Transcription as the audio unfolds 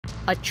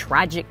A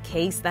tragic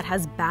case that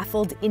has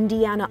baffled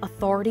Indiana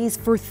authorities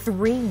for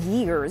 3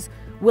 years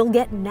will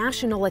get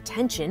national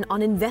attention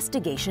on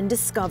Investigation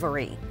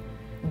Discovery.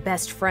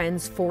 Best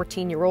friends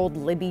 14-year-old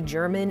Libby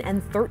German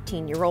and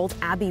 13-year-old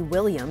Abby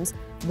Williams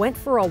went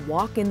for a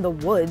walk in the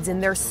woods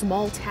in their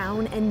small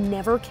town and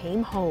never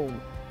came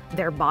home.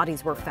 Their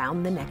bodies were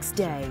found the next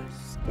day.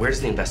 Where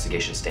does the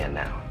investigation stand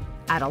now?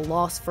 At a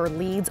loss for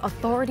leads,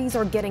 authorities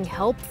are getting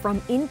help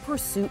from In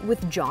Pursuit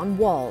with John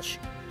Walsh.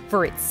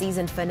 For its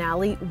season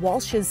finale,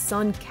 Walsh's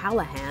son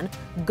Callahan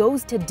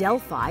goes to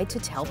Delphi to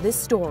tell this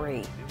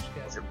story.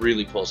 It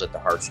really pulls at the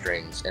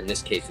heartstrings, and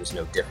this case is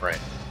no different.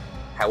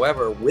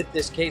 However, with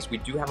this case, we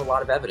do have a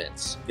lot of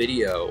evidence,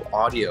 video,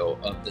 audio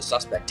of the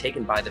suspect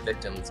taken by the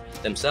victims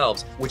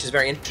themselves, which is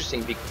very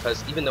interesting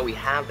because even though we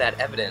have that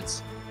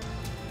evidence,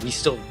 we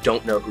still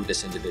don't know who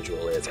this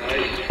individual is.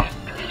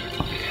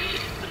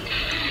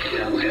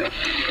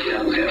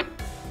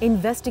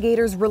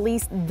 Investigators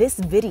released this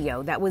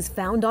video that was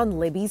found on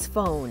Libby's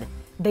phone.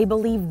 They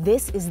believe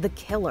this is the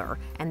killer,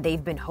 and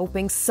they've been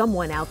hoping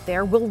someone out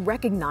there will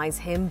recognize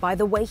him by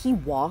the way he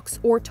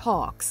walks or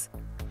talks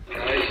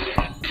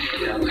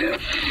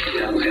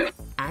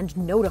and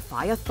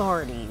notify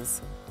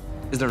authorities.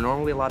 Is there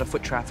normally a lot of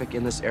foot traffic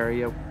in this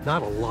area?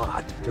 Not a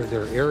lot.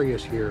 There are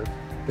areas here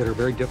that are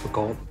very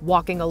difficult.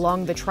 Walking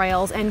along the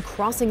trails and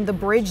crossing the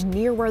bridge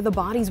near where the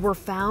bodies were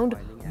found,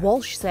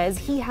 Walsh says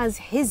he has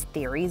his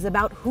theories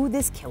about who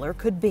this killer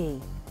could be.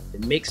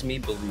 It makes me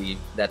believe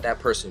that that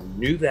person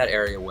knew that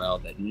area well,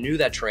 that knew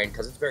that terrain,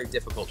 because it's very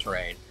difficult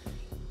terrain,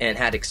 and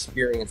had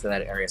experience in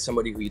that area.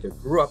 Somebody who either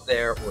grew up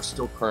there or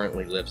still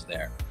currently lives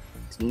there.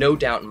 There's no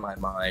doubt in my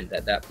mind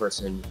that that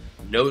person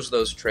knows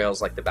those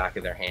trails like the back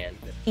of their hand.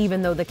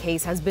 Even though the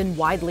case has been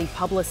widely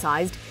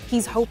publicized,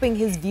 he's hoping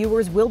his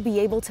viewers will be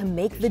able to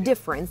make the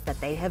difference that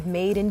they have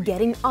made in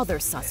getting other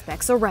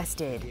suspects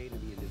arrested.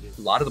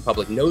 A lot of the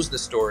public knows the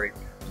story.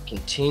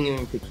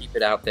 Continuing to keep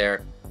it out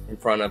there in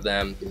front of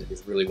them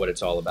is really what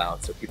it's all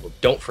about. So people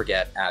don't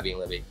forget Abby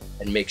and Libby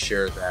and make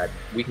sure that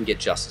we can get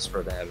justice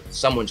for them.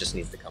 Someone just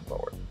needs to come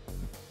forward.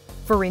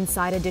 For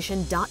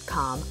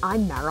InsideEdition.com,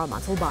 I'm Mara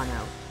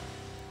Montalbano.